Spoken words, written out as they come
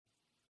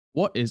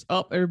What is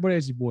up, everybody?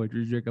 It's your boy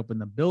Drew Drake up in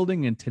the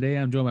building, and today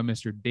I'm joined by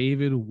Mr.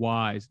 David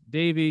Wise.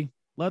 Davey,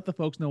 let the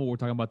folks know what we're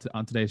talking about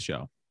on today's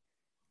show.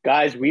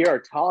 Guys, we are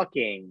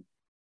talking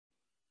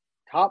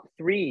top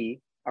three.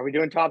 Are we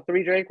doing top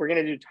three, Drake? We're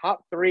going to do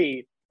top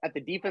three at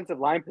the defensive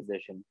line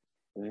position.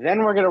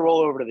 Then we're going to roll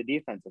over to the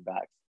defensive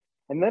backs.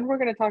 And then we're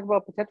going to talk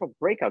about potential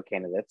breakout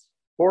candidates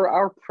for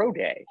our pro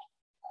day.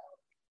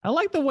 I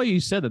like the way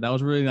you said that. That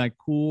was really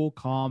cool,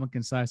 calm, and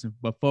concise.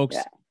 But folks,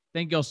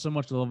 Thank y'all so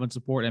much for the love and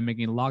support and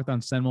making Locked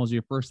On Seminoles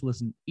your first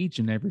listen each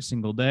and every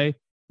single day.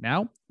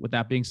 Now, with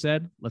that being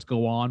said, let's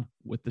go on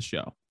with the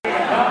show.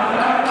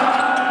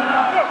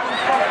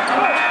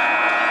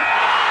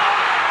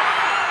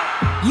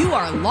 You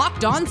are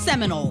Locked On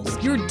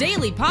Seminoles, your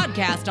daily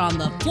podcast on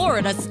the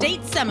Florida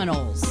State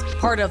Seminoles,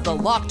 part of the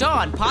Locked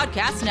On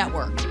Podcast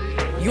Network.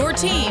 Your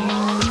team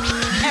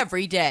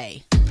every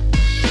day.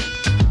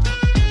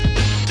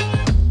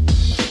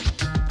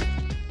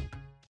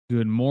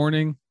 Good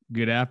morning,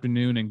 good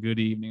afternoon, and good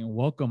evening.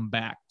 Welcome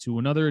back to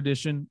another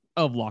edition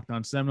of Locked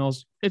On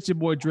Seminoles. It's your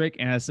boy Drake,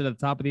 and as I said at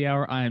the top of the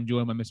hour, I am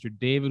joined by Mr.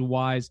 David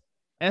Wise,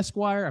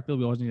 Esquire. I feel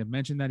we always need to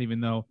mention that, even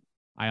though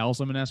I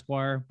also am an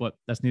Esquire, but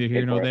that's neither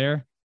here nor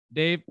there.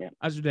 Dave,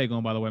 how's your day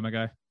going, by the way, my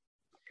guy?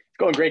 It's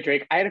going great,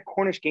 Drake. I had a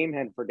Cornish game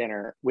hen for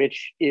dinner,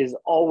 which is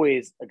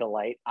always a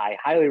delight. I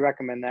highly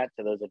recommend that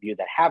to those of you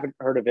that haven't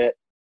heard of it.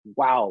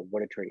 Wow,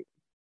 what a treat.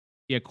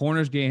 Yeah,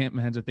 Cornish game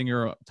hens, I think,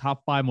 are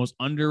top 5 most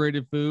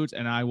underrated foods,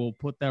 and I will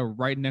put that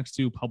right next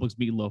to Publix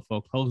meatloaf,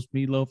 folks. Publix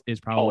meatloaf is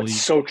probably it's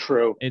so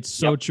true. It's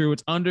so true.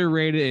 It's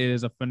underrated. It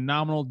is a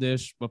phenomenal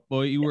dish. But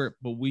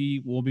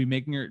we will be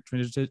making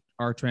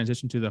our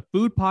transition to the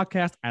food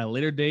podcast at a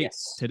later date.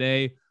 Yes.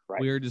 Today,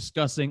 we are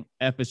discussing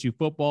FSU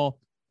football.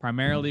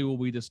 Primarily, we'll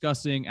be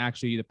discussing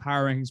actually the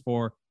power rankings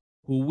for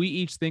who we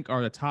each think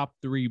are the top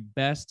 3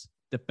 best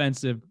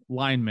defensive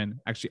linemen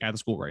actually at the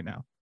school right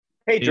now.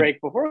 Hey, Drake,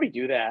 before we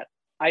do that,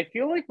 I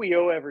feel like we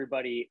owe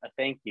everybody a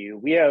thank you.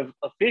 We have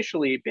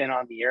officially been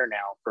on the air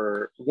now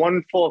for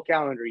 1 full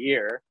calendar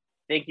year.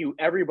 Thank you,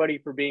 everybody,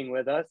 for being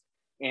with us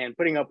and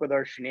putting up with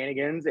our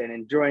shenanigans and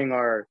enjoying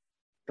our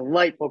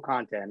delightful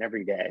content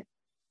every day.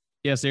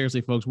 Yeah, seriously,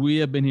 folks, we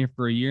have been here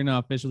for a year now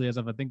officially, as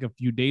of I think a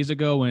few days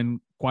ago.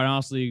 And quite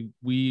honestly,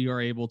 we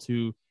are able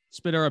to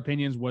spit our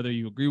opinions, whether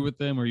you agree with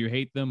them or you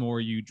hate them or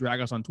you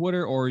drag us on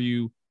Twitter or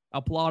you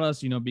applaud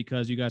us,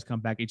 because you guys come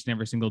back each and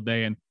every single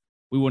day. And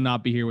we will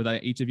not be here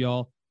without each of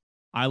y'all.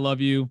 I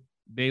love you.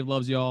 Dave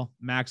loves y'all.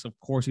 Max, of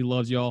course, he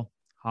loves y'all.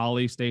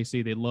 Holly,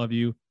 Stacy, they love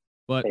you.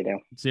 But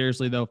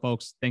seriously, though,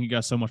 folks, thank you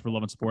guys so much for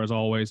love and support as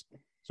always.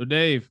 So,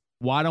 Dave,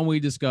 why don't we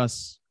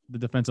discuss the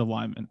defensive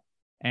linemen?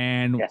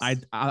 And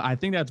I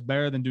think that's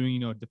better than doing,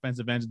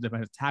 defensive ends and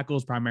defensive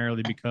tackles,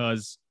 primarily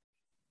because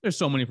there's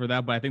so many for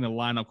that. But I think the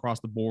line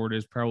across the board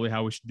is probably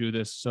how we should do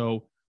this.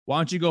 So why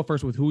don't you go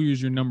first with who is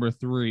your number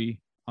 3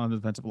 on the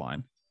defensive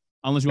line?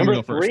 Unless you want to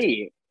go first. Number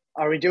 3.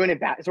 Are we doing it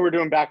back? So we're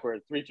doing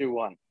backwards. 3, 2,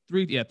 1.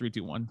 3,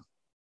 2, 1.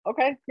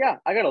 Okay. Yeah,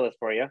 I got a list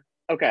for you.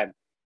 Okay.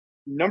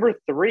 Number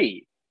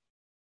 3,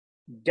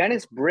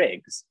 Dennis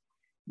Briggs.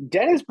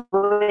 Dennis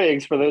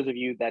Briggs, for those of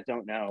you that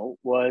don't know,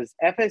 was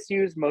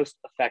FSU's most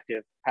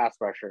effective pass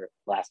rusher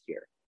last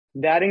year.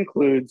 That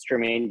includes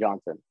Jermaine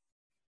Johnson.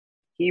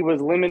 He was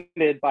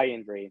limited by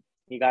injury.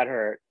 He got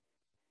hurt.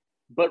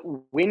 But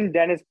when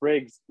Dennis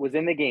Briggs was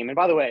in the game, and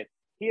by the way,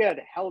 he had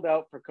held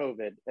out for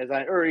COVID,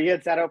 he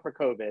had sat out for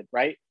COVID,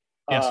 right?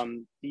 Yes.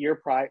 The year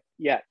prior,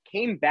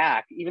 came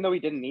back, even though he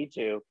didn't need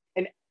to,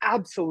 and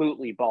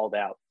absolutely balled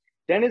out.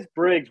 Dennis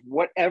Briggs,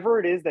 whatever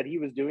it is that he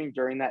was doing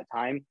during that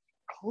time,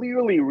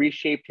 clearly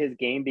reshaped his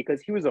game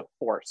because he was a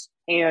force.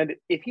 And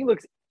if he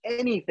looks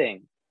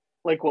anything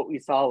like what we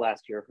saw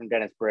last year from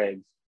Dennis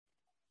Briggs,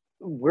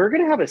 we're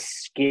going to have a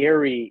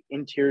scary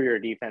interior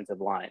defensive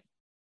line.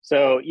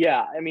 So,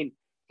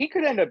 he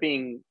could end up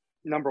being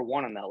number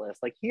 1 on that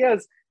list. Like, he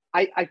has,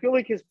 I feel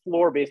like his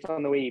floor, based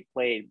on the way he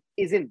played,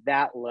 isn't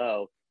that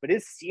low, but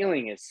his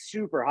ceiling is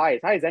super high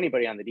as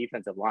anybody on the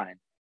defensive line.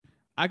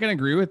 I can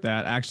agree with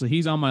that. Actually,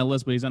 he's on my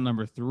list, but he's on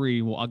number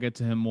 3. Well, I'll get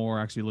to him more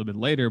actually a little bit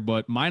later,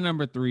 but my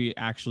number 3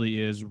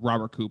 actually is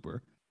Robert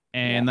Cooper.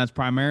 And that's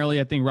primarily,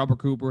 I think Robert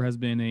Cooper has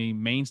been a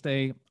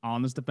mainstay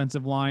on this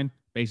defensive line,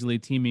 basically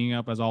teaming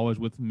up as always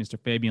with Mr.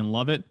 Fabian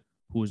Lovett,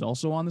 who is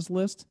also on this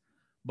list.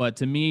 But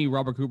to me,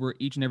 Robert Cooper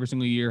each and every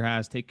single year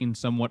has taken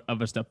somewhat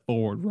of a step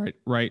forward,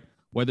 right?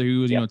 Whether he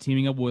was,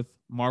 teaming up with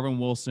Marvin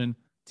Wilson,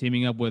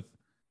 teaming up with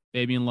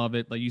Fabian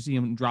Lovett, like you see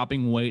him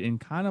dropping weight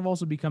and kind of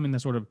also becoming that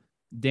sort of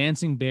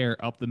dancing bear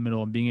up the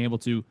middle and being able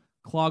to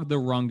clog the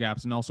run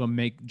gaps and also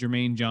make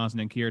Jermaine Johnson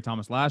and Keir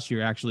Thomas last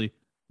year actually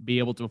be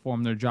able to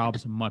perform their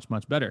jobs much,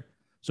 much better.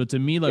 So to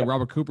me,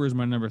 Robert Cooper is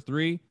my number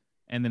 3.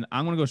 And then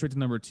I'm going to go straight to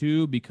number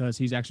 2 because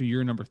he's actually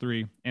your number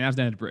 3, and that's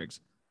Dennis Briggs.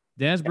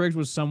 Dennis Briggs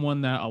was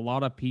someone that a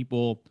lot of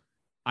people,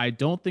 I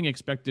don't think,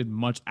 expected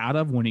much out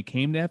of when he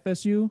came to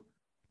FSU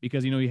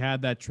because, he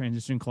had that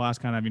transition class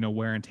kind of,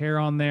 wear and tear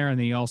on there. And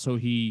he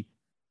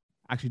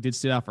actually did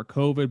sit out for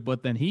COVID,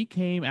 but then he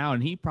came out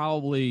and he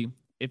probably,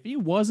 if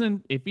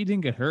he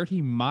didn't get hurt,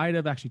 he might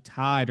have actually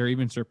tied or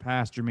even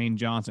surpassed Jermaine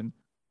Johnson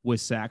with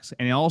sacks.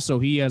 And also,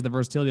 he has the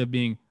versatility of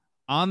being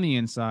on the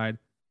inside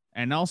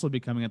and also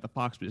becoming at the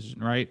Fox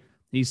position, right?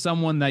 He's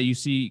someone that you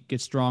see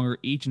get stronger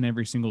each and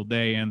every single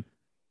day. And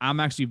I'm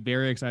actually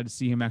very excited to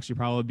see him actually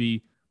probably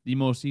be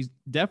he's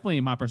definitely,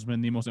 in my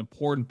perspective, the most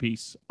important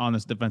piece on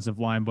this defensive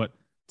line. But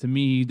to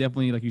me,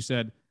 definitely, like you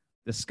said,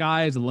 the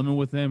sky is the limit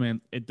with him. And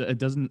it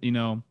doesn't,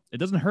 it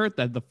doesn't hurt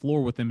that the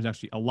floor with him is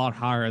actually a lot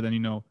higher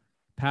than,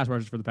 pass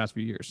rushers for the past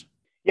few years.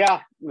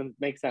 Yeah, it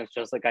makes sense,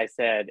 just like I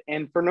said.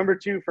 And for number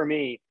 2 for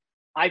me,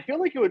 I feel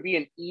like it would be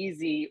an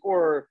easy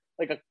or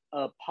like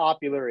a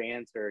popular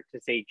answer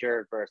to say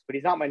Jared Verse, but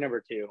he's not my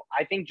number 2.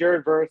 I think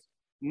Jared Verse,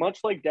 much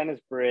like Dennis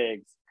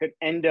Briggs, could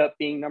end up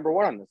being number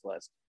 1 on this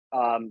list.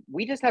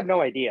 We just have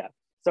no idea.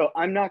 So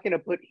I'm not going to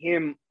put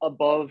him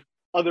above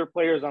other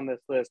players on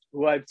this list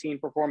who I've seen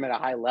perform at a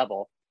high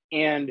level.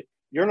 And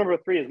your number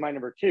 3 is my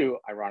number 2,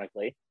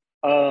 ironically.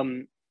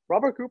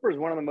 Robert Cooper is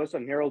one of the most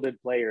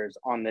unheralded players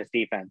on this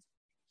defense.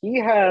 He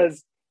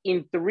has,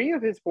 in 3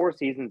 of his 4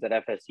 seasons at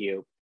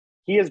FSU,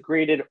 he has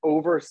graded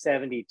over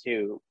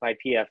 72 by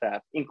PFF,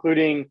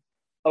 including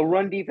a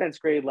run defense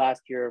grade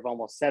last year of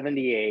almost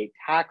 78,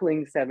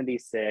 tackling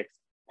 76,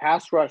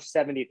 pass rush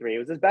 73. It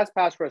was his best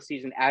pass rush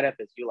season at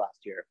FSU last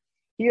year.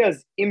 He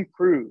has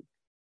improved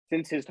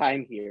since his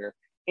time here,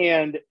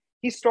 and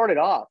he started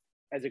off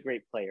as a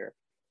great player.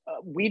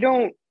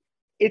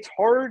 It's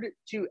hard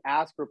to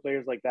ask for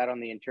players like that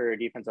on the interior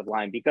defensive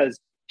line because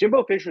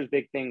Jimbo Fisher's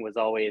big thing was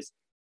always,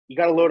 you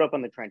got to load up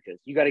on the trenches.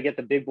 You got to get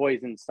the big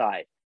boys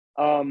inside.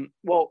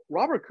 Well,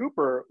 Robert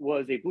Cooper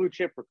was a blue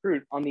chip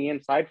recruit on the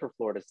inside for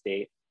Florida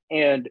State.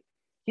 And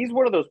he's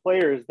one of those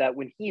players that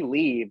when he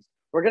leaves,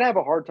 we're going to have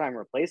a hard time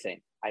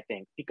replacing, I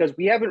think, because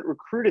we haven't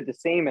recruited the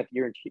same at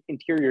the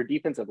interior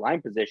defensive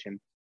line position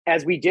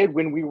as we did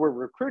when we were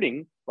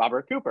recruiting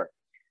Robert Cooper.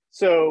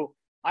 So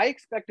I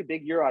expect a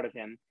big year out of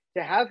him.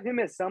 To have him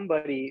as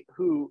somebody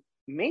who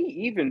may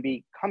even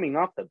be coming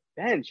off the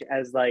bench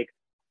as like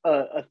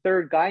a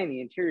third guy in the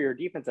interior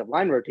defensive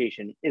line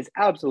rotation is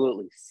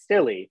absolutely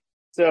silly.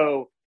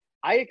 So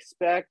I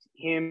expect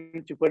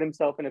him to put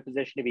himself in a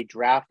position to be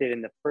drafted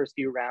in the first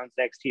few rounds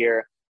next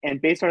year. And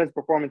based on his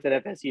performance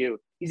at FSU,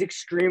 he's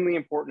extremely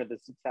important to the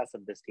success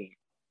of this team.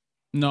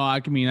 No, I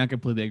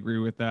completely agree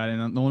with that.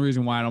 And the only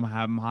reason why I don't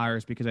have him higher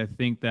is because I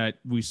think that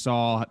we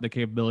saw the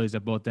capabilities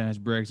of both Dennis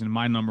Briggs and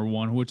my number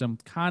 1, which I'm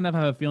kind of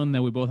have a feeling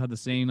that we both have the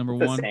same number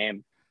 1. The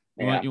same.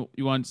 Yeah.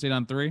 You want to say it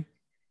on 3?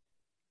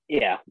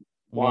 Yeah.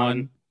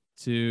 1,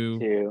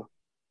 2,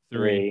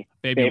 3.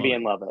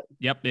 Fabian Lovett.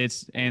 Yep.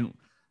 And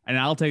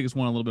I'll take this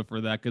one a little bit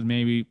for that because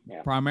maybe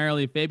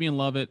primarily Fabian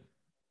Lovett,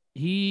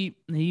 he's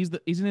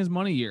in his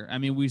money year. I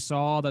mean, we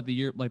saw that the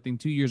year, like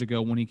 2 years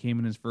ago when he came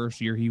in his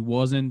first year, he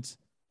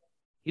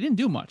didn't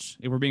do much,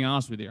 if we're being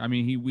honest with you. I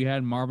mean, we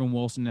had Marvin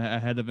Wilson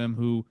ahead of him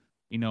who,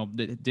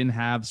 didn't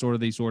have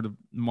the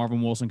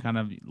Marvin Wilson kind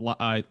of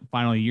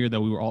final year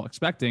that we were all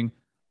expecting.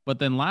 But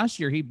then last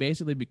year, he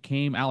basically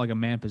became out like a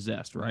man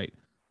possessed, right?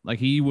 Like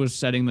he was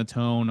setting the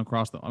tone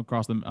across the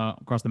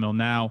middle.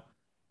 Now,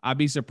 I'd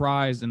be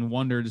surprised and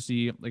wonder to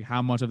see like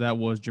how much of that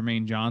was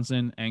Jermaine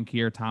Johnson and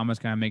Keir Thomas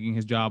kind of making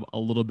his job a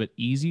little bit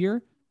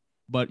easier.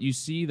 But you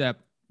see that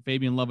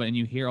Fabian Lovett, and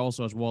you hear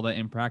also as well that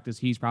in practice,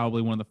 he's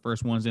probably one of the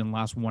first ones in,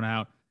 last one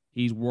out.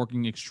 He's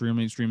working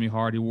extremely, extremely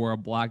hard. He wore a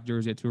black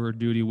jersey at tour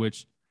duty,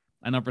 which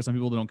I know for some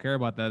people that don't care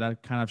about that.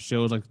 That kind of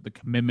shows like the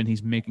commitment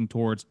he's making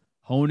towards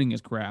honing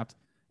his craft.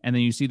 And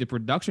then you see the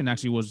production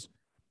actually was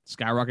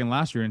skyrocketing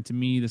last year. And to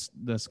me,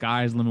 the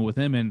sky's the limit with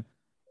him. And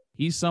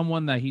he's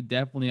someone that he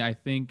definitely, I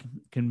think,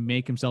 can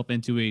make himself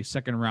into a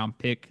second-round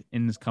pick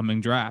in this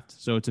coming draft.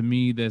 So to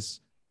me,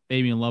 this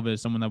Fabian Lovett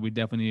is someone that we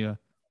definitely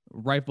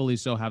rightfully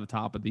so have the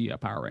top of the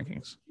power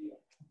rankings.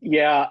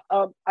 Yeah,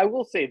 I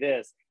will say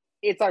this.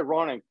 It's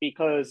ironic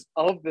because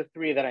of the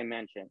 3 that I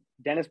mentioned,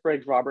 Dennis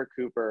Briggs, Robert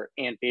Cooper,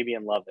 and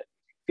Fabian Lovett.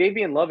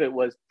 Fabian Lovett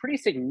was pretty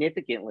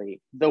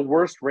significantly the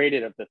worst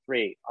rated of the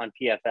 3 on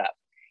PFF.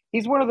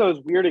 He's one of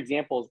those weird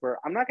examples where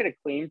I'm not going to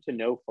claim to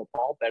know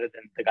football better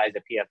than the guys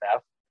at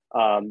PFF.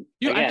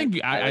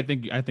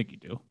 I think you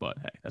do, but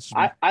hey, that's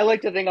just I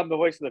like to think I'm the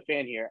voice of the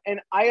fan here, and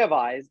I have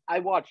eyes. I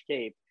watch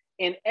tape,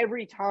 and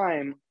every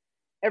time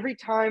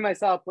I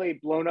saw a play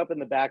blown up in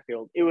the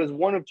backfield, it was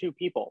one of 2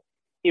 people.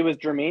 It was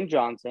Jermaine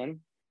Johnson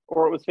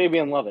or it was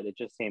Fabian Lovett. It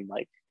just seemed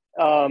like.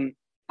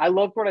 I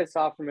loved what I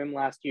saw from him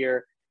last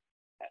year.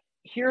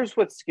 Here's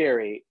what's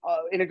scary,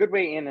 in a good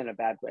way and in a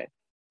bad way.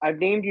 I've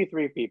named you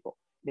 3 people.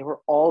 They were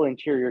all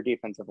interior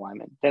defensive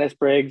linemen: Dennis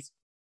Briggs,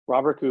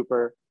 Robert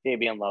Cooper,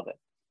 Fabian Lovett.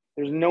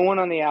 There's no one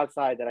on the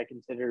outside that I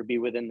consider to be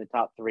within the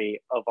top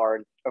 3 of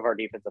our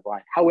defensive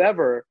line.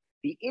 However,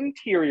 the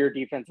interior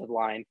defensive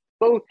line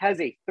both has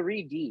a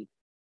 3D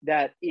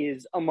that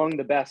is among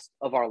the best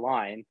of our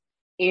line.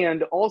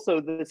 And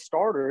also the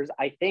starters,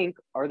 I think,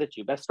 are the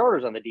 2 best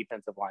starters on the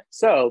defensive line.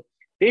 So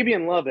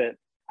Fabian Lovett,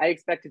 I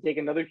expect to take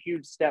another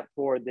huge step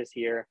forward this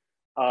year.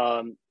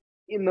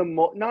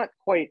 not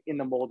quite in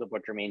the mold of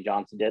what Jermaine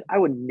Johnson did. I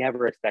would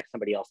never expect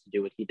somebody else to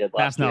do what he did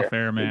last year. That's not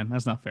fair, man.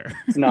 That's not fair.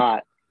 It's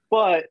not.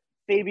 But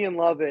Fabian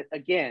Lovett,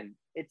 again,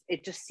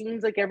 it just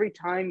seems like every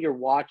time you're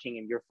watching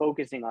him, you're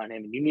focusing on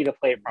him, and you need to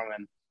play from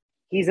him,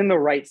 he's in the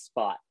right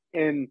spot.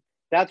 And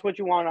that's what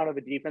you want out of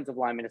a defensive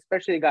lineman,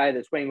 especially a guy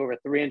that's weighing over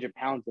 300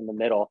 pounds in the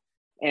middle.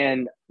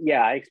 And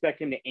yeah, I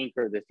expect him to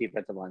anchor this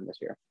defensive line this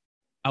year.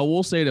 I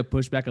will say, to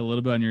push back a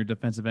little bit on your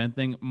defensive end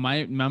thing,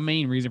 my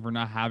main reason for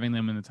not having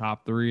them in the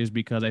top 3 is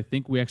because I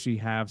think we actually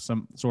have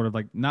some sort of,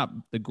 like, not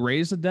the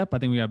greatest of depth. I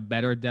think we have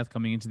better depth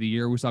coming into the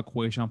year. We saw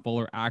Quayshawn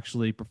Fuller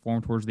actually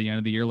perform towards the end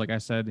of the year. Like I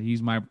said,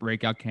 he's my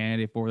breakout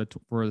candidate for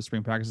the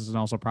spring practices and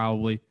also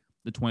probably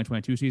the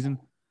 2022 season.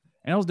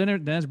 And also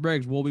Dennis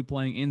Briggs will be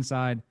playing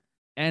inside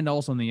and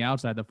also on the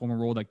outside, the former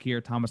role that Keir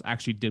Thomas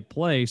actually did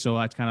play. So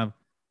that's kind of,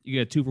 you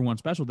get a 2-for-1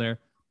 special there.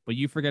 But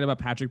you forget about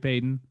Patrick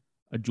Payton,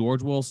 a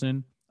George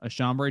Wilson, a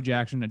Shambray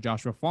Jackson, a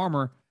Joshua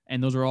Farmer,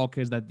 and those are all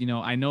kids that,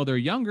 I know they're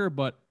younger,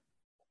 but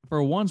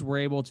for once we're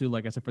able to,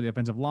 like I said, for the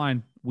offensive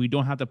line, we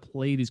don't have to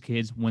play these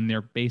kids when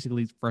they're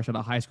basically fresh out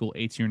of high school,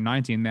 18 or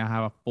 19. They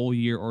have a full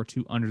year or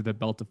 2 under the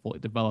belt to fully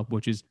develop,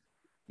 which is,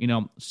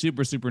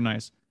 super, super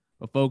nice.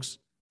 But folks,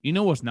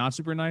 what's not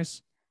super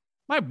nice?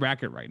 My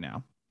bracket right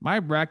now.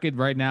 My bracket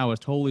right now is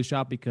totally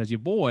shot because your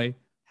boy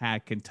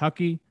had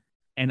Kentucky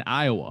and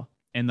Iowa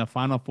in the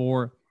Final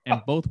Four,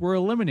 and both were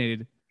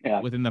eliminated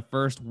within the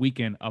first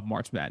weekend of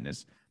March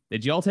Madness.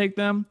 Did y'all take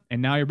them,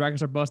 and now your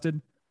brackets are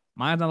busted?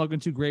 Mine's not looking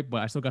too great,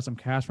 but I still got some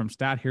cash from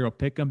Stat Hero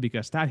Pick'em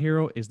because Stat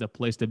Hero is the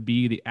place to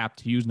be, the app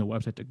to use, and the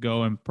website to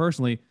go. And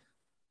personally,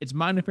 it's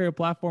my new favorite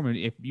platform, and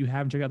if you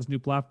haven't checked out this new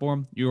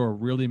platform, you are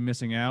really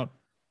missing out.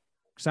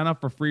 Sign up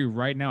for free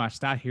right now at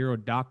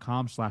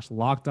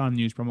stathero.com/lockedon.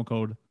 Use promo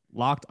code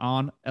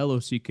LOCKEDON,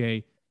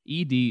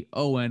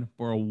 LOCKEDON,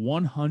 for a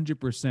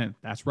 100%.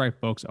 That's right,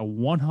 folks, a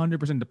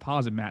 100%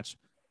 deposit match.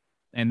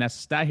 And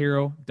that's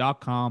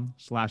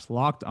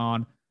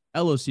stathero.com/lockedon,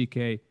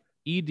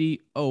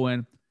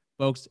 LOCKEDON.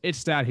 Folks, it's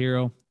Stat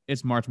Hero.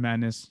 It's March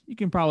Madness. You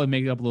can probably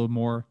make it up a little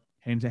more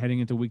heading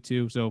into week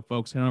 2. So,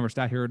 folks, head on over to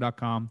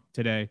stathero.com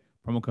today.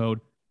 Promo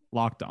code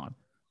LOCKEDON.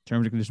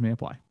 Terms and conditions may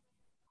apply.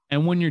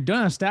 And when you're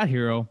done at Stat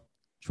Hero,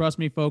 trust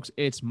me, folks,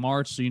 it's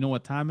March, so you know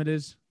what time it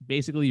is.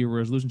 Basically, your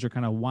resolutions are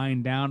kind of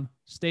wind down.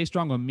 Stay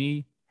strong with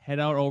me. Head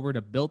out over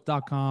to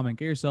built.com and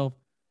get yourself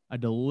a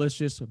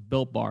delicious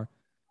Built Bar.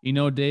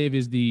 Dave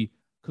is the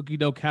cookie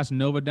dough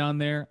Casanova down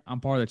there. I'm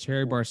part of the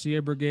Cherry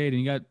Barcia Brigade,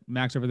 and you got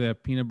Max over the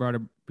peanut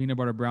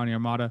butter brownie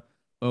armada.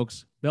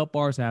 Folks, Built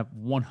Bars have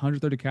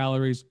 130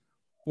 calories,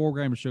 4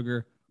 grams of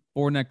sugar,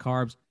 4 net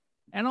carbs,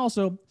 and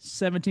also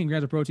 17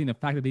 grams of protein. The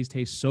fact that these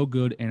taste so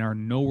good and are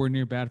nowhere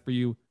near bad for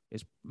you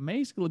is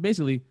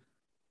basically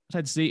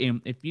I'd say,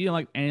 and if you don't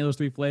like any of those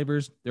 3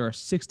 flavors, there are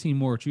 16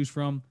 more to choose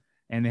from,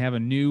 and they have a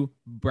new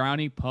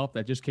brownie puff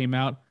that just came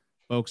out.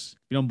 Folks, if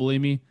you don't believe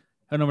me,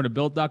 head over to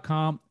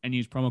built.com and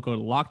use promo code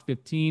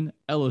LOCKED15,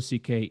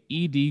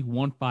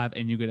 LOCKED15,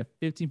 and you get a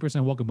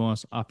 15% welcome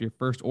bonus off your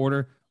first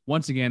order.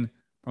 Once again,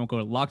 promo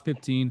code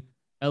LOCKED15,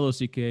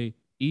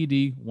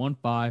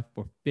 LOCKED15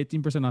 for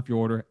 15% off your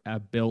order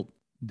at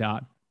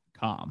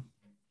built.com.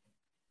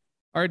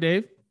 All right,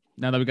 Dave.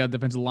 Now that we got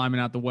defensive lineman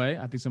out the way,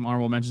 I think some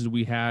honorable mentions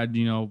we had,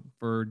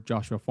 for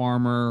Joshua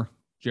Farmer,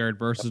 Jared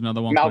Verse is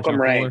another one.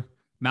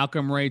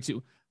 Malcolm Ray,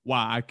 too.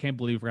 Wow, I can't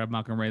believe we forgot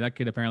Malcolm Ray. That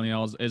kid apparently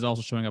is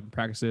also showing up in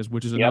practices,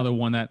 which is another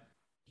one that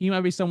he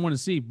might be someone to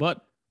see.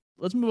 But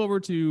let's move over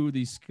to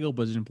the skill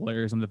position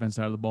players on the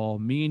defensive side of the ball.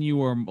 Me and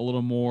you are a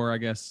little more, I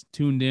guess,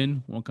 tuned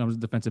in when it comes to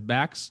defensive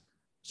backs.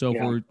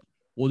 So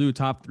we'll do a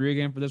top 3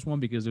 again for this one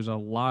because there's a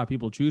lot of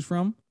people to choose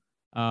from.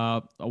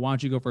 Why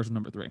don't you go first with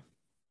number 3?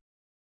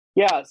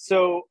 Yeah,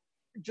 so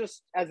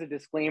just as a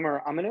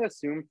disclaimer, I'm going to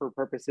assume for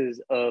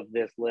purposes of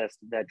this list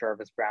that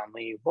Jarvis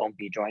Brownlee won't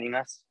be joining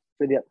us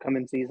for the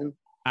upcoming season.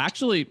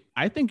 Actually,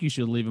 I think you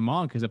should leave him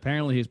on because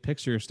apparently his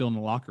picture is still in the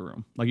locker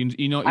room. Like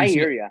I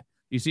hear you.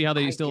 You see how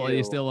they still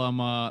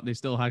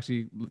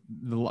actually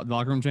the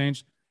locker room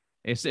changed.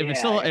 If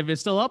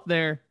it's still up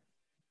there,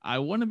 I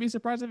wouldn't be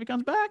surprised if he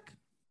comes back.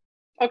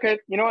 Okay,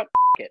 you know what?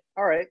 It.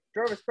 All right,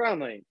 Jarvis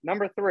Brownlee,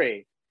 number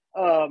 3.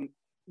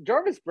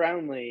 Jarvis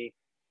Brownlee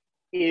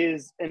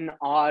is an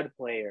odd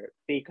player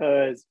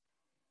because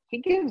he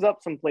gives up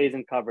some plays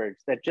and coverage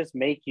that just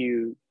make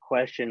you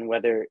question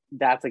whether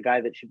that's a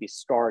guy that should be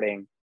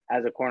starting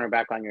as a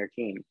cornerback on your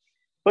team.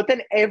 But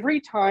then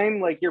every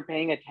time, you're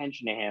paying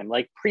attention to him,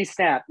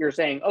 pre-snap, you're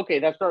saying, okay,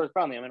 that's Jarvis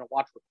Brownlee. I'm going to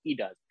watch what he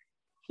does.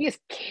 He is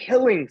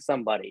killing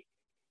somebody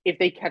if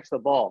they catch the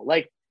ball.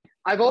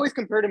 I've always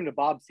compared him to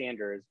Bob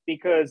Sanders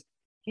because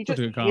he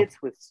just hits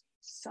with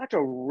such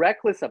a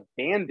reckless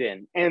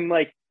abandon and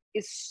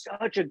is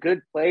such a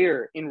good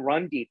player in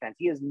run defense.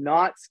 He is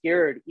not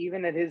scared,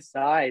 even at his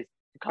size,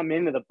 to come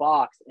into the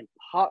box and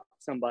pop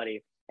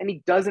somebody. And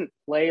he doesn't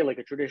play like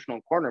a traditional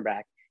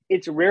cornerback.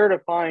 It's rare to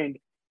find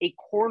a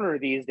corner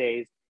these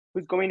days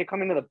who's going to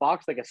come into the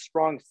box like a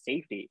strong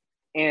safety.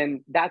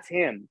 And that's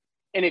him.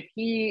 And if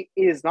he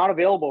is not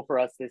available for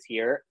us this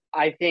year,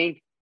 I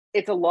think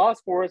it's a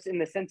loss for us in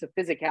the sense of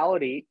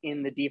physicality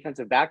in the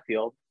defensive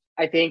backfield.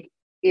 I think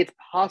it's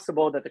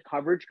possible that the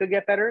coverage could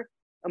get better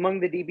among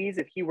the DBs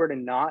if he were to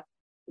not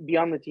be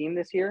on the team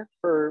this year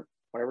for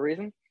whatever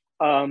reason.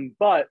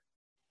 But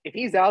if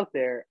he's out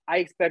there, I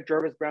expect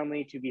Jarvis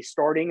Brownlee to be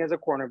starting as a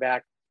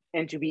cornerback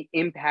and to be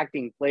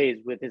impacting plays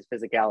with his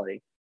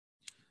physicality.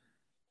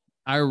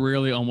 I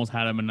really almost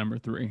had him at number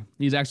 3.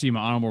 He's actually in my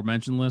honorable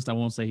mention list. I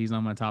won't say he's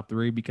on my top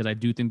 3 because I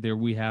do think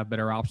we have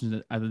better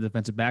options at the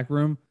defensive back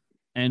room.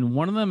 And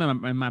one of them,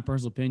 in my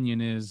personal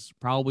opinion, is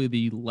probably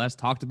the less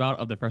talked about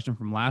of the freshmen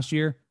from last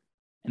year,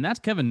 and that's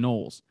Kevin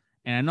Knowles.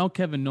 And I know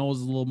Kevin Knowles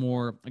is a little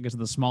more, I guess,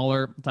 the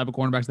smaller type of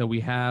cornerbacks that we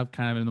have,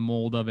 kind of in the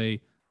mold of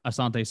a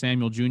Asante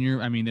Samuel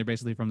Jr. I mean, they're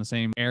basically from the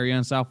same area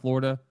in South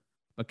Florida.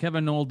 But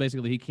Kevin Knowles,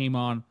 basically, he came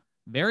on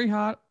very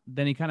hot.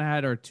 Then he kind of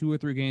had our 2 or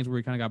 3 games where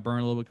he kind of got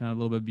burned a little bit, kind of a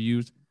little bit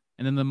abused.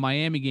 And then the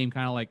Miami game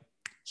kind of like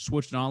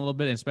switched it on a little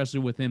bit,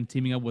 especially with him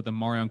teaming up with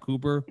Amarion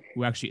Cooper,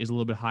 who actually is a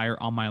little bit higher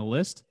on my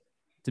list.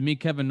 To me,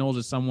 Kevin Knowles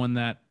is someone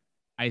that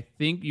I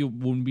think you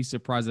wouldn't be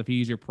surprised if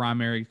he's your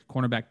primary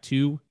cornerback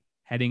 2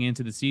 heading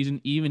into the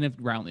season, even if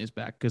Brownlee is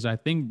back. Because I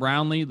think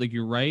Brownlee, like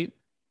you're right,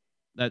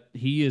 that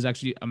he is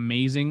actually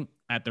amazing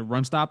at the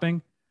run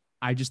stopping.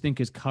 I just think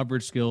his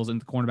coverage skills in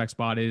the cornerback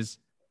spot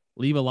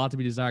leave a lot to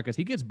be desired because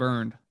he gets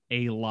burned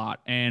a lot.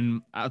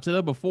 And I've said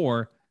that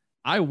before,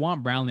 I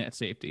want Brownlee at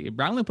safety. If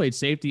Brownlee played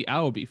safety,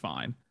 I would be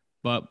fine.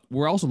 But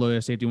we're also loaded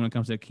at safety when it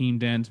comes to Akeem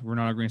Dent,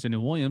 Renard Green,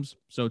 and Williams.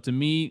 So to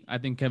me, I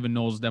think Kevin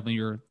Knowles is definitely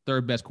your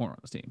 3rd best corner on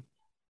this team.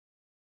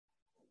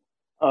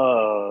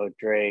 Oh,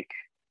 Drake.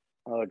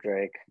 I'm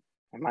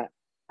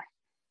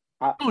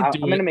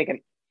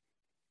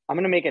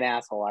gonna make an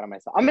asshole out of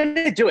myself. I'm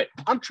gonna do it.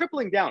 I'm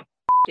tripling down.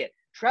 It.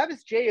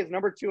 Travis Jay is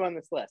number 2 on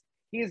this list.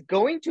 He is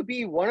going to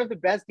be one of the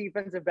best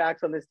defensive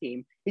backs on this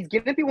team. He's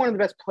going to be one of the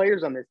best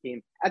players on this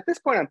team. At this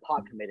point, I'm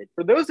pot committed.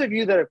 For those of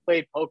you that have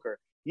played poker,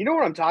 you know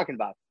what I'm talking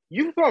about.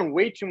 You've thrown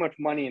way too much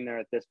money in there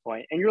at this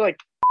point, and you're like,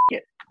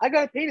 it. I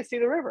got to pay to see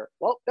the river.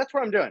 Well, that's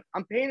what I'm doing.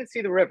 I'm paying to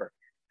see the river.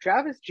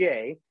 Travis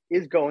Jay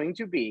is going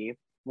to be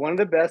one of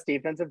the best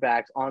defensive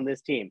backs on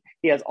this team.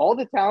 He has all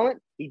the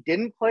talent. He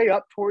didn't play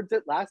up towards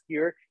it last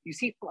year. You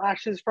see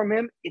flashes from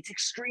him. It's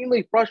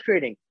extremely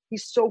frustrating.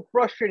 He's so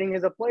frustrating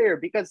as a player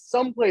because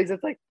some plays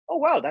it's like, oh,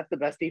 wow, that's the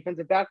best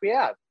defensive back we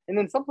have. And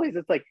then some plays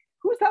it's like,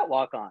 who's that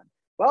walk on?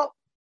 Well,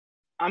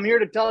 I'm here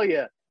to tell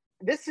you,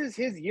 this is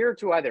his year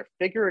to either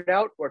figure it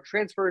out or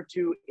transfer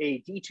to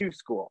a D2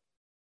 school.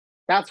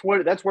 That's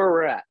where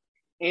we're at.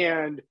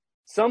 And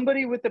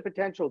somebody with the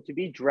potential to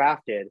be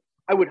drafted,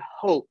 I would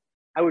hope,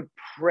 I would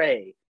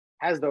pray,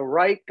 has the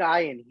right guy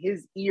in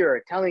his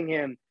ear telling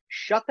him,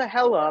 shut the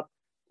hell up,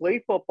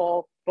 play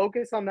football,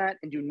 focus on that,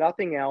 and do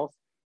nothing else.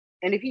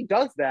 And if he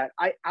does that,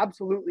 I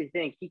absolutely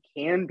think he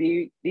can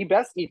be the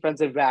best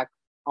defensive back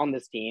on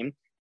this team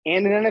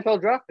and an NFL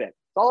draft pick.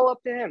 It's all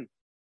up to him.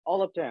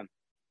 All up to him.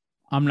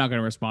 I'm not going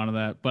to respond to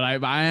that, but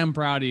I am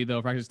proud of you,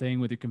 though, for actually staying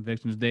with your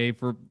convictions, Dave.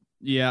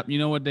 You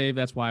know what, Dave?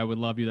 That's why I would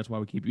love you. That's why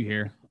we keep you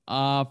here.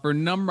 For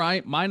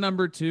my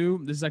number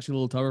 2, this is actually a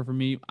little tougher for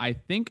me. I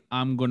think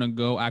I'm going to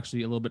go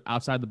actually a little bit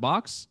outside the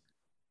box,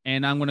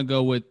 and I'm going to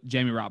go with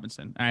Jamie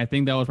Robinson. And I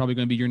think that was probably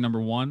going to be your number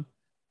 1.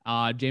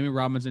 Jamie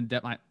Robinson,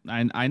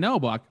 I know,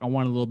 but I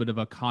want a little bit of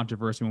a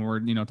controversy when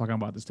we're talking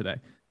about this today.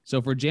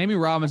 So for Jamie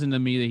Robinson, to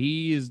me, that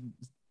he is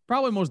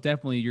probably most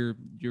definitely your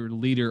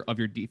leader of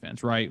your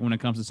defense, right? When it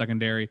comes to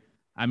secondary,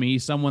 I mean,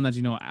 he's someone that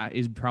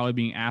is probably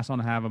being asked on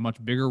to have a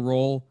much bigger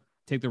role,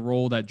 take the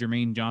role that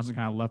Jermaine Johnson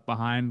kind of left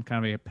behind,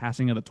 kind of a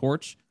passing of the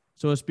torch,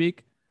 so to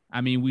speak.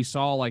 I mean, we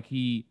saw like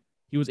he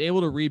was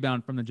able to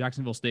rebound from the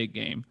Jacksonville State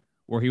game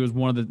where he was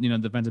one of the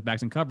defensive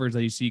backs in coverage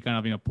that you see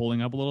kind of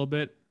pulling up a little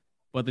bit.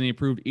 But then he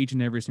improved each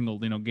and every single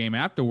game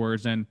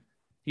afterwards. And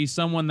he's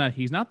someone that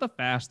he's not the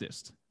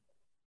fastest,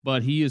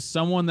 but he is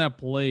someone that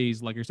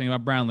plays, like you're saying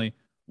about Brownlee,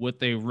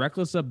 with a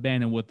reckless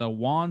abandon, with a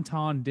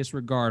wanton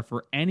disregard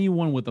for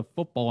anyone with a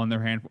football in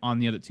their hand on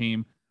the other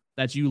team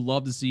that you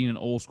love to see in an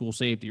old school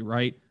safety,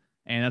 right?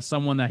 And that's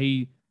someone that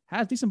he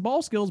has decent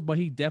ball skills, but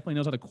he definitely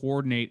knows how to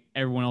coordinate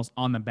everyone else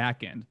on the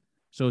back end.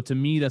 So to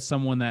me, that's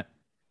someone that,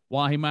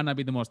 while he might not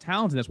be the most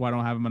talented, that's why I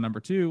don't have him at number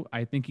 2.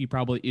 I think he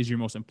probably is your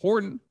most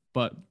important.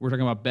 But we're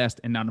talking about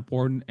best and not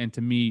important. And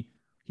to me,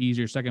 he's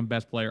your second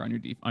best player on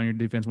your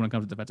defense when it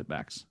comes to defensive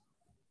backs.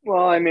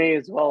 Well, I may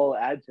as well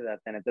add to that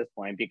then at this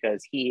point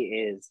because he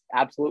is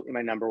absolutely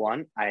my number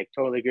 1. I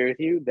totally agree with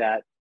you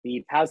that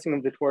the passing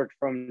of the torch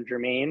from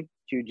Jermaine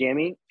to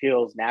Jamie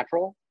feels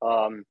natural.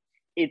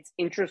 It's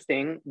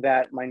interesting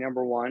that my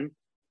number 1,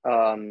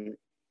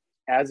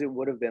 as it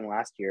would have been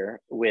last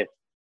year, with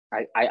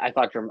I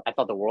thought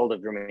the world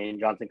of Jermaine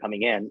Johnson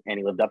coming in, and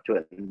he lived up to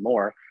it and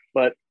more.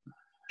 But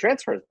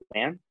transfers,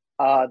 man.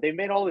 They've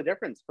made all the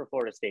difference for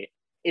Florida State.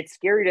 It's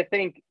scary to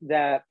think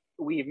that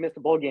we've missed a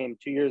bowl game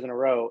 2 years in a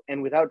row,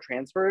 and without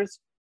transfers,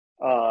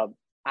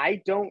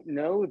 I don't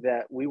know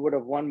that we would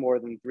have won more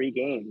than 3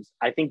 games.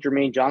 I think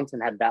Jermaine Johnson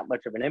had that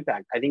much of an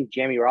impact. I think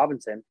Jamie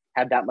Robinson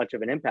had that much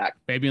of an impact.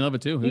 Baby in Love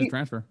too. Who's a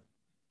transfer?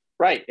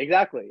 Right,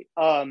 exactly.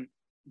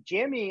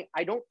 Jamie,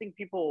 I don't think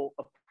people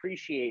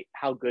appreciate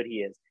how good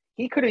he is.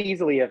 He could have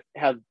easily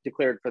have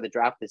declared for the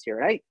draft this year.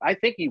 And I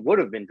think he would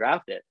have been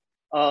drafted.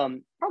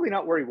 Probably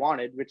not where he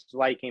wanted, which is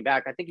why he came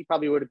back. I think he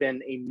probably would have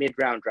been a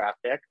mid-round draft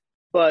pick.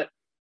 But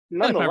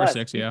nonetheless, 5 or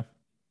 6, yeah.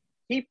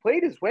 He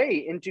played his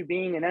way into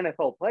being an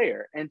NFL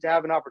player and to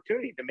have an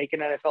opportunity to make an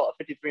NFL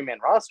a 53-man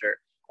roster.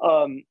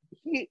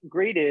 He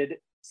graded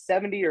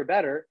 70 or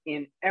better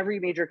in every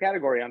major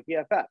category on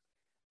PFF.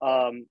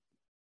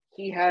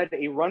 He had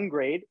a run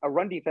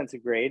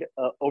defensive grade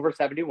over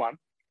 71,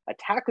 a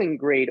tackling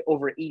grade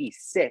over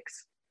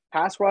 86,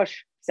 pass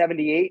rush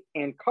 78,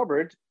 and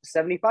coverage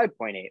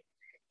 75.8.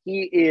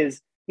 He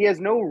has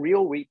no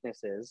real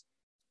weaknesses,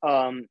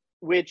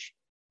 which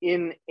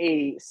in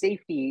a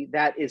safety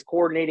that is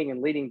coordinating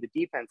and leading the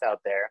defense out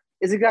there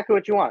is exactly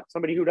what you want.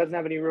 Somebody who doesn't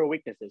have any real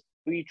weaknesses,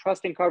 who you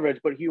trust in coverage,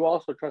 but who you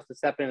also trust to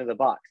step into the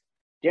box.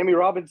 Jamie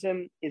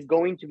Robinson is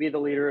going to be the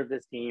leader of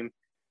this team,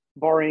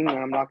 barring, and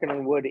I'm not going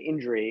to wood,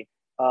 injury.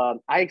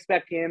 I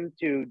expect him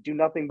to do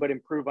nothing but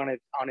improve on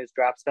his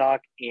draft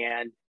stock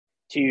and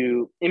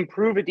to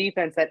improve a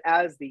defense that,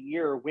 as the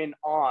year went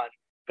on,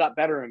 got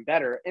better and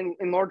better,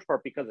 in large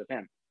part because of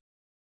him.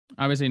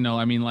 Obviously, no.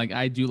 I mean, like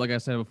I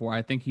said before,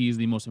 I think he's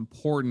the most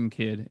important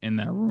kid in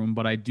that room,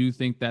 but I do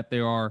think that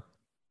there's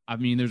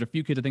a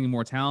few kids I think are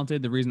more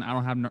talented. The reason I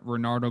don't have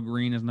Renardo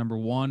Green as number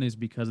one is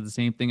because of the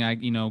same thing I,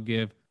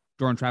 give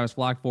Jordan Travis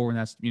flack for, and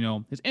that's,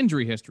 his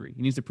injury history.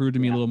 He needs to prove to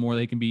me a little more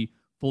that he can be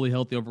fully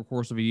healthy over the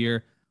course of a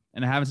year.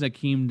 And I haven't said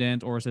Keem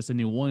Dent or said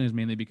Sidney Williams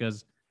mainly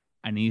because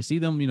I need to see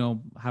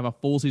them, have a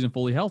full season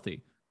fully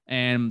healthy.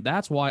 And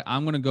that's why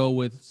I'm going to go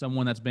with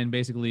someone that's been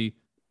basically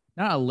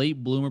not a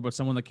late bloomer, but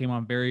someone that came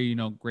on very,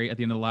 great at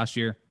the end of the last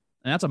year.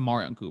 And that's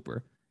Amarion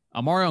Cooper.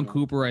 Amarion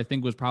Cooper, I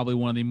think, was probably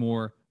one of the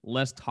more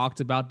less talked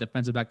about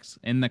defensive backs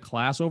in the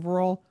class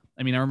overall.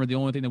 I mean, I remember the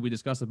only thing that we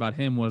discussed about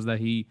him was that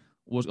he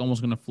was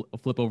almost going to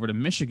flip over to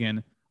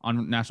Michigan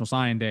on National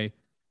Signing Day.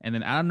 And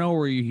then out of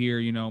nowhere, you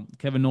hear,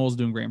 Kevin Knowles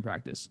doing great in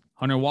practice.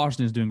 Hunter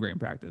Washington is doing great in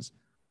practice.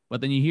 But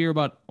then you hear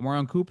about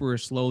Amarion Cooper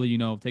slowly,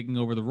 taking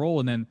over the role.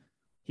 And then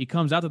he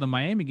comes out to the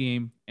Miami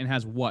game and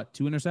has 2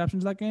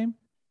 interceptions that game?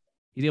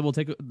 He's able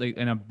to take,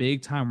 in a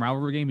big-time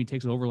rivalry game, he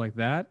takes it over like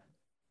that.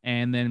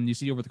 And then you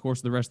see over the course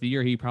of the rest of the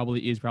year, he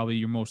probably is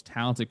your most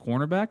talented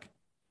cornerback.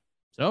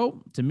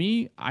 So, to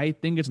me, I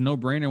think it's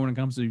no-brainer when it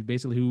comes to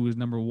basically who is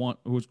number one,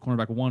 who's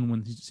cornerback one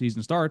when the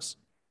season starts.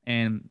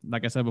 And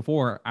like I said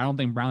before, I don't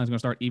think Brownlee's going to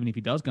start even if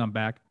he does come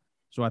back.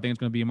 So I think it's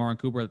going to be Amarion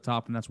Cooper at the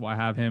top, and that's why I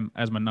have him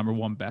as my number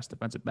one best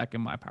defensive back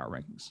in my power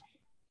rankings.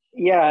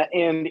 Yeah,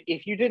 and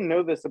if you didn't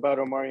know this about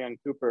Amarion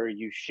Cooper,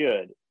 you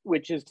should,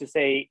 which is to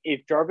say,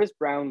 if Jarvis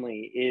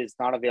Brownlee is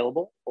not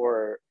available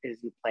or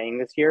isn't playing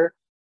this year,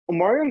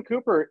 Amarion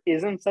Cooper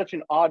isn't such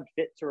an odd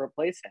fit to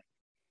replace him.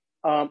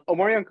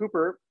 Amarion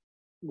Cooper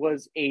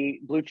was a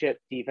blue chip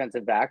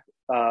defensive back,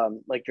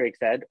 like Drake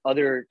said.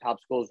 Other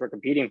top schools were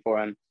competing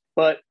for him.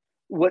 But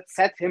what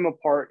sets him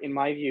apart, in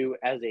my view,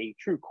 as a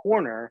true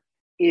corner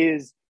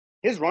is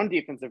his run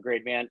defensive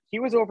grade, man. He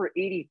was over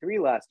 83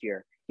 last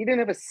year. He didn't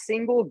have a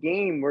single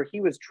game where he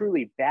was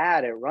truly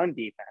bad at run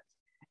defense.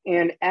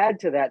 And add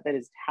to that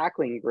his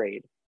tackling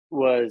grade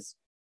was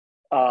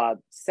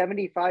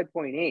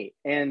 75.8.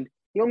 And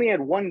he only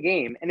had one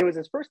game, and it was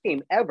his first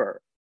game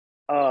ever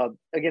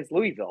against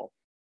Louisville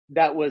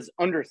that was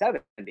under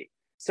 70.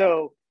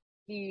 So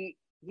he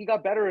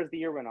got better as the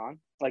year went on,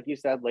 like you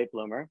said, late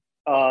bloomer.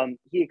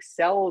 He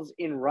excels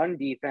in run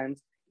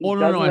defense. Oh,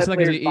 no. I said like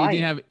he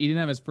didn't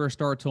have his first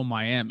start till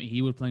Miami.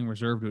 He was playing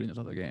reserve duty in those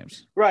other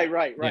games.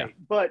 Right. Yeah.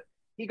 But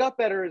he got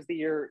better as the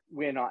year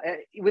went on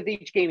with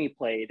each game he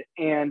played.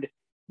 And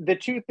the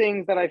two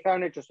things that I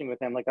found interesting with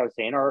him, like I was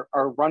saying, are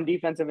run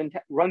defense and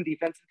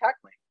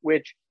tackling,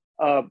 which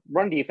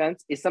run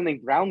defense is something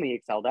Brownlee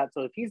excelled at.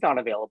 So if he's not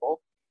available,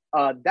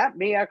 that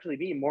may actually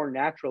be more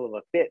natural of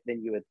a fit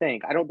than you would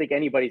think. I don't think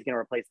anybody's going to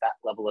replace that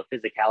level of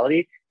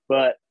physicality,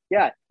 but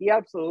yeah, he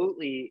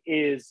absolutely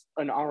is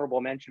an honorable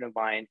mention of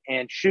mine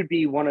and should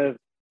be one of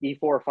the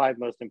 4 or 5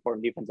 most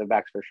important defensive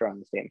backs for sure on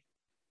this team.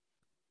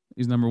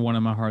 He's number one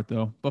in my heart,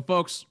 though. But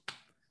folks,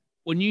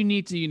 when you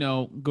need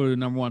to, go to the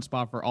number one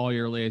spot for all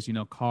your latest,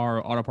 car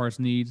or auto parts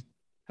needs,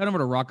 head over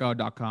to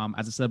rockauto.com.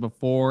 As I said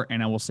before,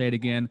 and I will say it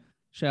again,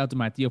 shout out to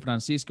my Theo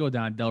Francisco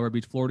down in Delaware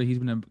Beach, Florida. He's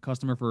been a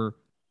customer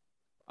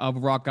of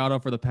Rock Auto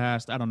for the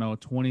past,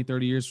 20,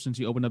 30 years since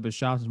he opened up his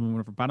shop since we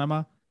went from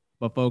Panama.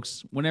 But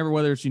folks,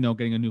 whether it's,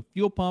 getting a new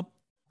fuel pump,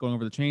 going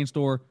over to the chain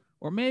store,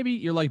 or maybe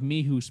you're like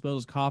me who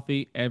spills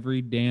coffee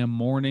every damn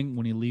morning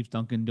when he leaves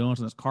Dunkin' Donuts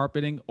on his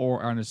carpeting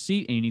or on his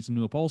seat and you need some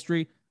new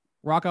upholstery,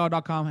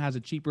 rockauto.com has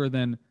it cheaper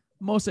than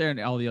most of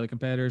all the other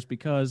competitors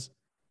because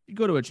you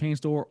go to a chain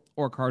store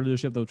or a car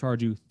dealership, they'll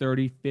charge you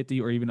 30,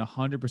 50, or even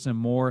 100%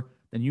 more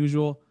than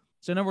usual.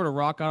 Send over to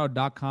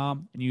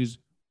rockauto.com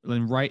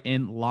and write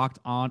in Locked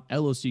On,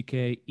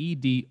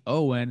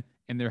 LOCKEDON,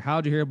 in their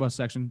How'd You Hear About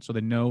section so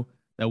they know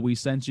that we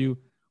sent you.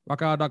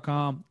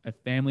 rockauto.com, a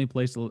family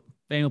place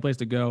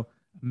to go,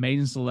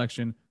 amazing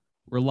selection,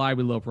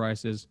 reliably low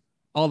prices,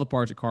 all the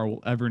parts a car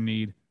will ever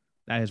need.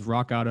 That is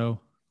rockauto.com.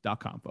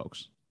 FlooridaState.com,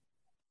 folks.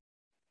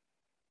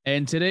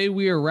 And today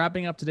we are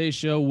wrapping up today's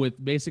show with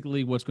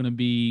basically what's going to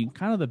be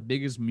kind of the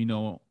biggest,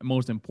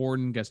 most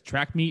important,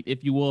 track meet,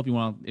 if you will,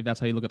 if that's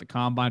how you look at the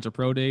combines or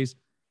pro days.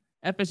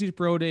 FSU's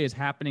pro day is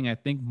happening, I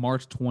think,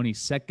 March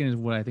 22nd is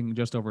what I think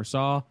just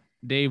oversaw.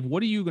 Dave,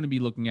 what are you going to be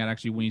looking at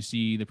actually when you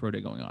see the pro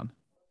day going on?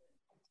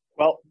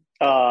 Well,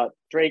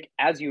 Drake,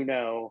 as you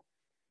know,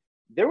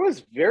 there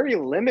was very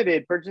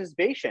limited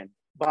participation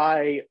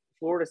by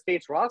Florida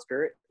State's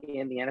roster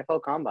in the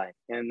NFL Combine.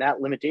 And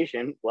that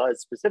limitation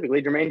was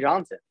specifically Jermaine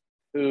Johnson,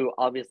 who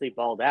obviously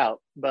balled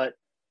out, but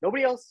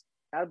nobody else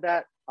had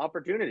that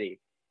opportunity,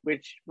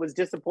 which was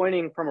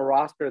disappointing from a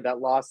roster that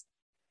lost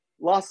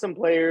some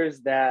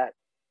players that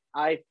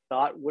I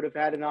thought would have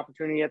had an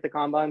opportunity at the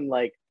Combine,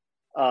 like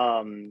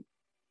Jayshon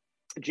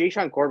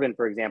Corbin,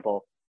 for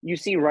example. You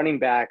see running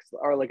backs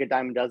are like a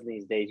dime a dozen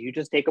these days. You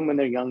just take them when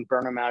they're young,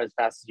 burn them out as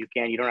fast as you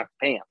can. You don't have to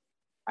pay them.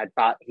 I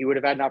thought he would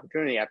have had an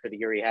opportunity after the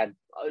year he had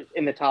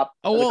in the top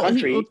of the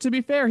country. To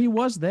be fair, he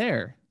was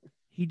there.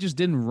 He just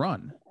didn't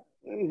run.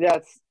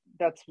 That's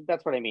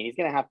what I mean. He's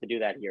going to have to do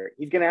that here.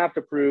 He's going to have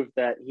to prove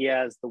that he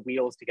has the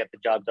wheels to get the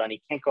job done.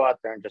 He can't go out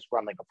there and just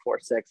run like a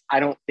 4.6. I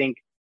don't think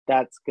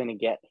that's going to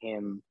get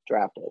him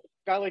drafted.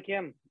 Guy like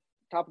him,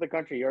 top of the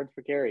country, yards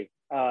per carry.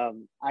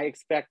 I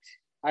expect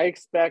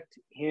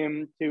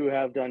him to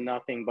have done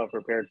nothing but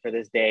prepared for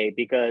this day,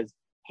 because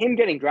him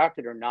getting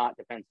drafted or not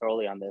depends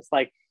totally on this.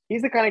 Like,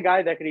 he's the kind of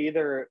guy that could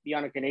either be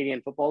on a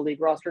Canadian Football League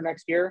roster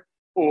next year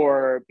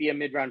or be a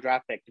mid-round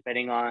draft pick,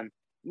 depending on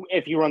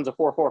if he runs a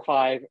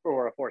 4.45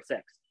 or a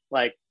 4.6.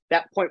 Like,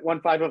 that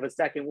 0.15 of a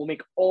second will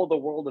make all the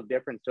world of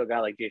difference to a guy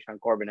like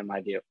Jayshon Corbin, in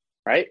my view,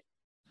 right?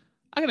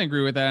 I can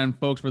agree with that. And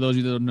folks, for those of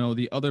you that don't know,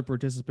 the other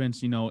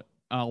participants,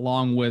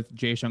 along with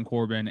Jayshon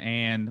Corbin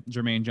and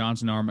Jermaine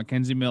Johnson, are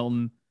Mackenzie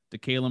Milton,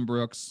 DeKalyn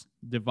Brooks,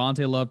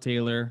 Devontae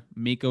Love-Taylor,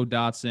 Miko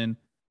Dotson,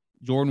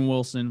 Jordan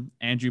Wilson,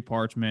 Andrew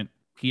Parchment,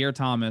 Keir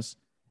Thomas,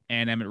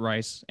 and Emmett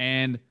Rice.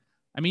 And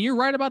I mean, you're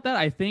right about that.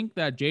 I think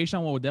that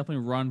Jayshon will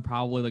definitely run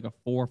probably like a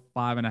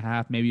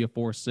 4.5, maybe a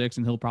 4.6,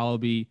 and he'll probably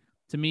be,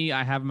 to me,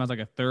 I have him as like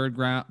a third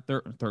round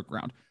or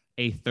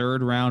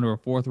a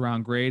fourth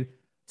round grade.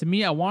 To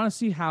me, I want to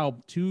see how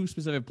two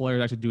specific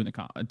players actually do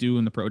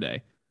in the pro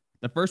day.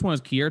 The first one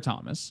is Keir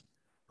Thomas,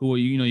 who,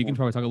 you can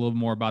probably talk a little bit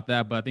more about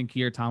that, but I think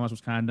Keir Thomas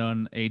was kind of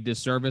done a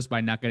disservice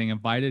by not getting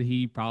invited.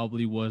 He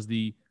probably was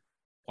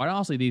quite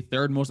honestly, the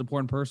third most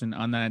important person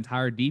on that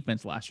entire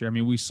defense last year. I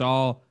mean, we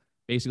saw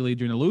basically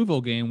during the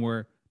Louisville game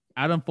where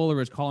Adam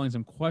Fuller is calling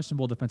some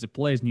questionable defensive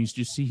plays, and you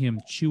just see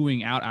him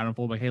chewing out Adam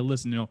Fuller, like, hey,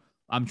 listen,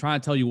 I'm trying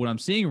to tell you what I'm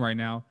seeing right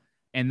now.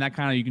 And that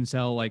kind of, you can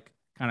tell, like,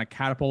 kind of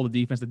catapult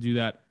the defense to do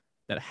that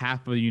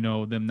half of,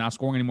 them not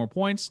scoring any more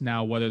points.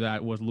 Now, whether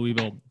that was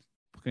Louisville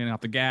cleaning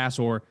out the gas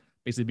or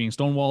basically being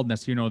stonewalled,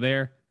 that's here nor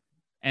there.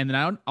 And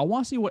then I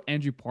want to see what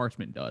Andrew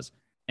Parchment does.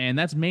 And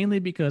that's mainly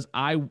because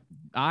I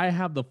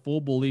have the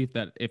full belief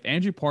that if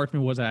Andrew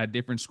Parchment was at a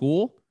different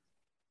school,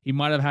 he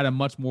might have had a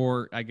much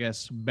more, I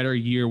guess, better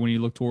year when you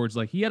look towards,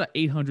 like, he had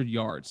 800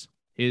 yards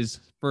his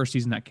first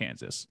season at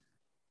Kansas.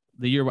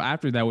 The year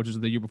after that, which is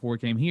the year before he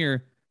came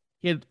here,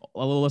 he had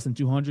a little less than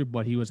 200,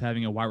 but he was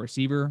having a wide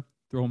receiver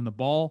throw him the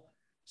ball.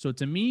 So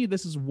to me,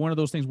 this is one of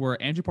those things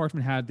where Andrew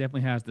Parchment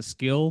definitely has the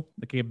skill,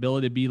 the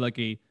capability to be like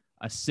a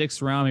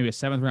 6th round, maybe a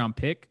 7th round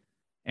pick.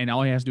 And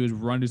all he has to do is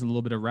do some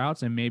little bit of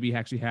routes and maybe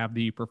actually have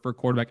the preferred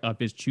quarterback of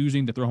his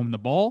choosing to throw him the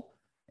ball.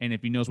 And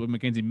if he knows with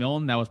Mackenzie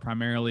Milton, that was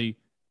primarily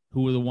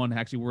who was the one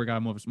actually where he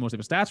got most of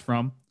his stats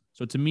from.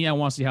 So to me, I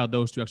want to see how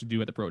those two actually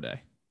do at the pro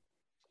day.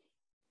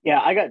 Yeah,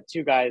 I got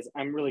two guys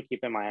I'm really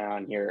keeping my eye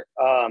on here.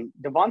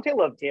 Devontae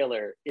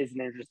Love-Taylor is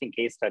an interesting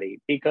case study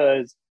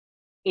because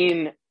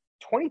in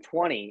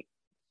 2020,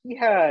 he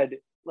had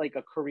like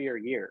a career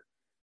year.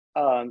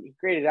 He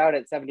graded out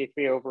at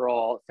 73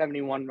 overall,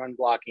 71 run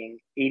blocking,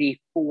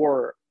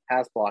 84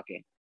 pass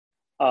blocking.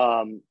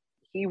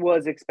 He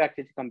was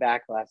expected to come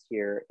back last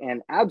year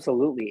and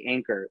absolutely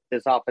anchor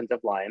this offensive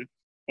line.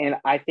 And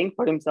I think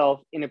put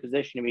himself in a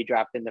position to be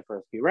drafted in the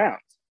first few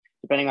rounds,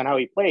 depending on how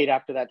he played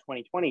after that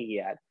 2020 he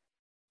had.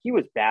 He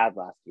was bad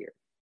last year.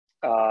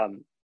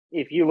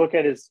 If you look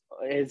at his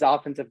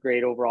offensive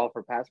grade overall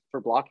for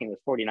blocking was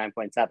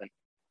 49.7.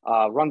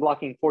 Run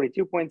blocking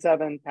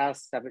 42.7,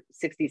 pass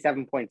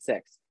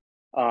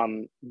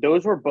 67.6.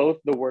 Those were both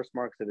the worst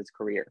marks of his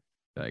career,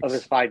 of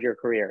his 5-year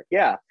career.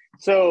 Yeah.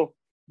 So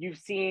you've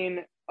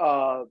seen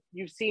a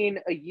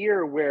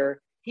year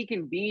where he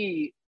can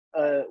be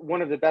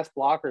one of the best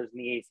blockers in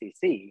the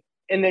ACC,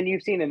 and then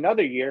you've seen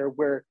another year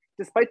where,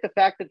 despite the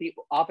fact that the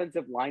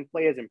offensive line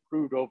play has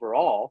improved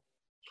overall,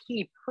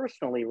 he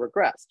personally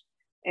regressed.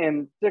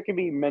 And there can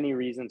be many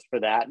reasons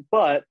for that,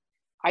 but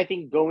I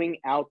think going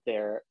out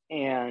there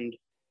and,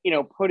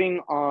 putting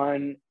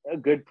on a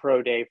good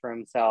pro day for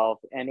himself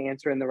and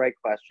answering the right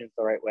questions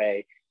the right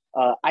way,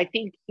 I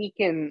think he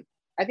can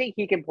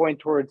point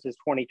towards his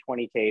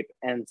 2020 tape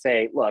and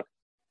say, look,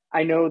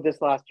 I know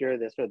this last year,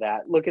 this or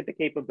that, look at the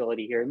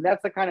capability here. And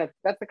that's the kind of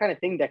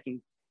thing that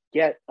can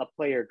get a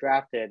player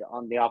drafted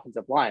on the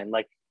offensive line.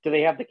 Like, do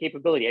they have the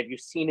capability? Have you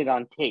seen it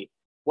on tape?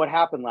 what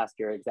happened last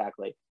year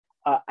exactly.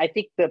 I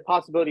think the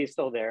possibility is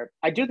still there.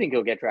 I do think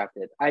he'll get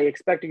drafted. I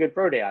expect a good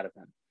pro day out of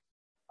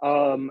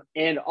him.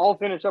 And I'll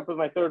finish up with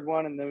my third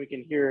one, and then we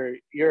can hear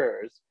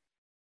yours.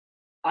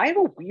 I have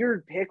a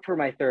weird pick for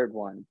my third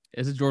one.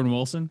 Is it Jordan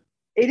Wilson?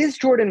 It is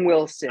Jordan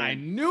Wilson. I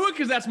knew it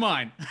because that's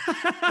mine.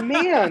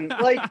 Man,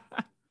 like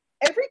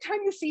every time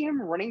you see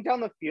him running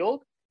down the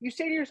field, you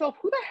say to yourself,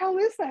 who the hell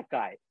is that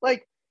guy?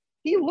 Like,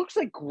 he looks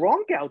like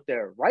Gronk out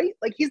there, right?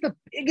 Like, he's the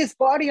biggest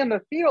body on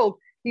the field.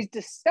 He's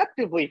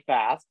deceptively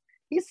fast.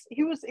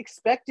 He was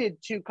expected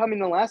to come in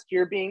the last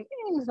year being,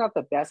 he's not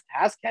the best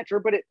pass catcher,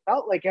 but it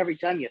felt like every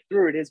time you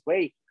threw it his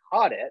way, he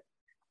caught it.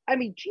 I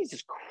mean,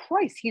 Jesus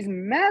Christ, he's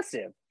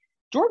massive.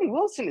 Jordan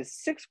Wilson is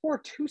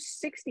 6'4",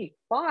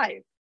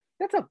 265.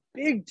 That's a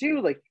big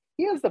dude. Like,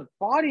 he has the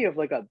body of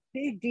like a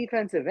big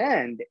defensive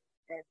end.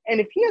 And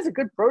if he has a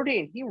good pro day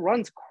and he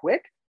runs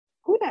quick,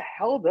 who the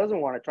hell doesn't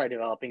want to try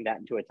developing that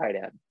into a tight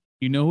end?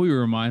 You know who he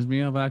reminds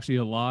me of actually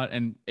a lot?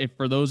 And if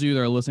for those of you that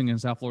are listening in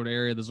South Florida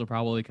area, this will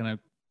probably kind of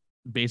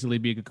basically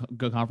be a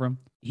good comp for him.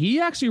 He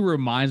actually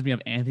reminds me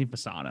of Anthony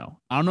Fasano.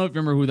 I don't know if you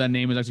remember who that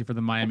name is actually for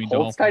the Miami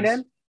Dolphins. Tight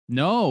end?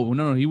 No.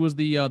 He was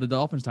the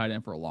Dolphins tight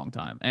end for a long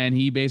time. And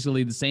he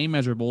basically the same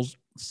measurables,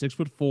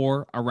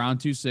 6'4", around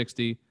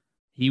 260.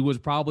 He was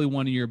probably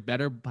one of your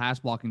better pass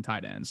blocking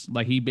tight ends.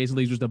 Like, he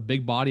basically is just a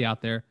big body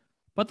out there.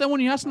 But then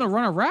when you ask him to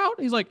run a route,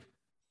 he's like,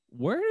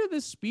 where did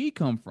this speed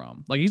come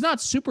from? Like, he's not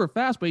super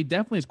fast, but he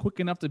definitely is quick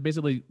enough to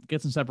basically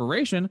get some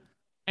separation.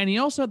 And he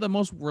also had the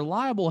most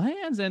reliable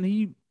hands, and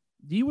he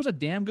was a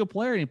damn good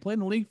player, and he played in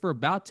the league for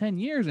about 10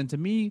 years. And to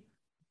me,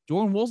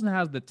 Jordan Wilson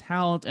has the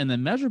talent and the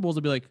measurables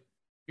to be like,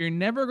 you're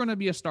never going to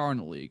be a star in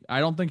the league. I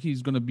don't think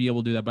he's going to be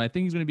able to do that, but I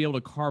think he's going to be able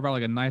to carve out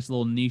like a nice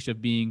little niche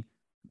of being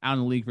out in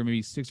the league for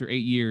maybe 6 or 8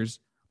 years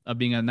of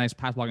being a nice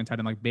pass blocking tight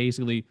end, like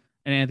basically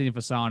an Anthony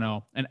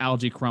Fasano, an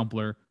Algie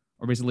Crumpler,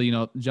 or basically, you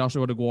know,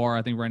 Joshua DeGuara,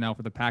 I think right now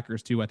for the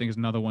Packers too, I think is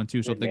another one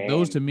too. So I think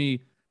those to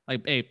me,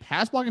 like, hey,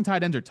 pass blocking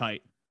tight ends are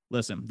tight.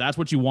 Listen, that's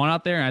what you want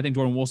out there. And I think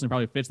Jordan Wilson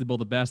probably fits the bill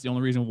the best. The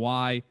only reason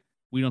why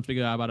we don't speak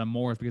about him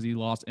more is because he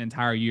lost an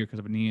entire year because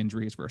of a knee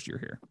injury his first year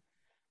here.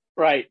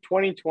 Right.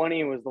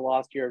 2020 was the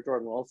lost year of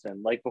Jordan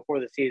Wilson. Like, before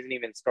the season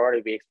even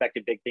started, we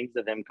expected big things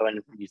of him coming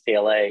from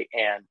UCLA.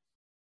 And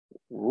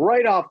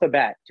right off the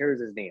bat,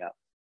 tears his knee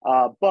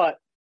up. But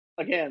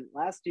again,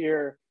 last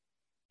year,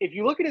 if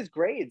you look at his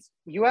grades,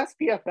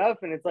 USPFF,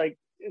 and it's like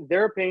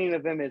their opinion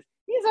of him is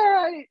he's all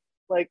right.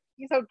 Like,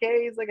 he's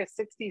okay. He's like a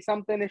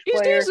 60-something-ish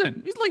player. He's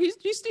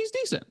decent. He's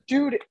decent.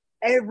 Dude,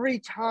 every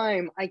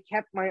time I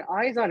kept my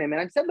eyes on him,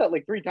 and I've said that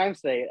like 3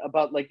 times today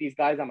about like these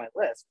guys on my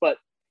list, but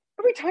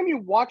every time you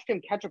watched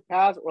him catch a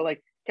pass or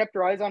like kept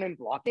your eyes on him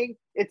blocking,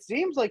 it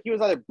seems like he was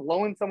either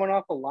blowing someone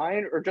off the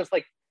line or just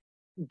like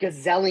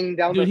gazelling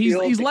down the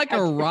field. He's like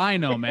a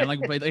rhino, man. Like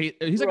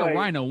he's like Right. a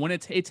rhino. When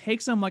it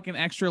takes him like an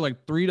extra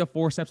like 3 to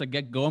 4 steps to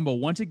get going, but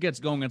once it gets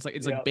going, it's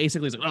like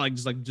basically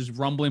it's like just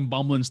rumbling,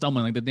 bumbling,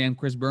 stumbling, like the damn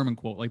Chris Berman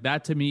quote. Like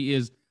that to me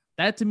is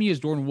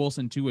Jordan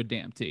Wilson to a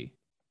damn T.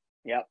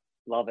 Yep,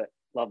 love it.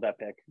 Love that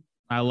pick.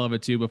 I love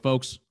it too. But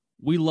folks,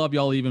 we love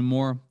y'all even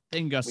more.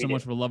 Thank you guys so We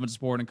much do. for loving the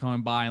sport and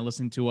coming by and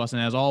listening to us.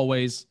 And as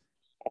always,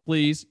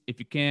 please, if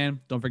you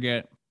can, don't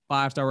forget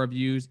 5-star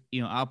reviews,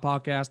 our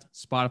podcast,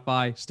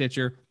 Spotify,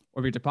 Stitcher,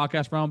 or if you're the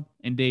podcast from.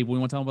 And Dave, what do you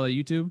want to tell them about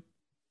YouTube?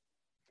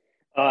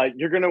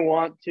 You're going to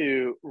want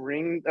to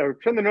ring or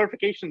turn the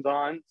notifications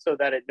on so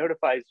that it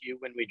notifies you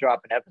when we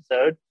drop an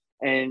episode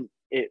and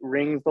it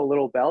rings the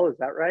little bell. Is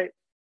that right?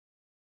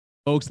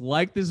 Folks,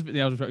 like this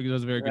video. That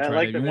was a very good I try.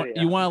 like the You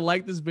video. want to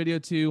like this video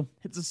too.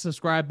 Hit the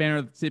subscribe banner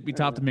at the tippy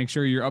top to make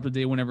sure you're up to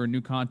date whenever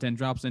new content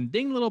drops. And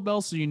ding the little bell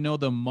so you know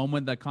the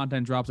moment that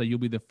content drops that you'll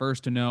be the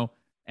first to know.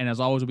 And as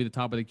always, we'll be the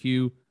top of the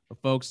queue.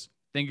 But folks,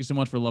 thank you so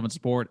much for loving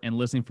sport and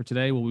listening for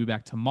today. We'll be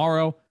back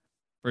tomorrow.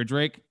 For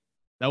Drake,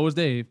 that was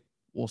Dave.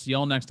 We'll see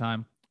y'all next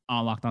time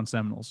on Locked On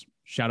Seminoles.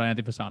 Shout out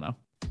Anthony Fasano.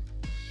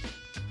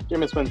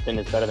 Jameis Winston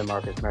is better than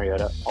Marcus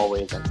Mariota,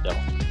 always and still.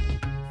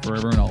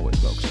 Forever and always,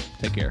 folks.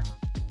 Take care.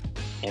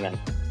 Amen.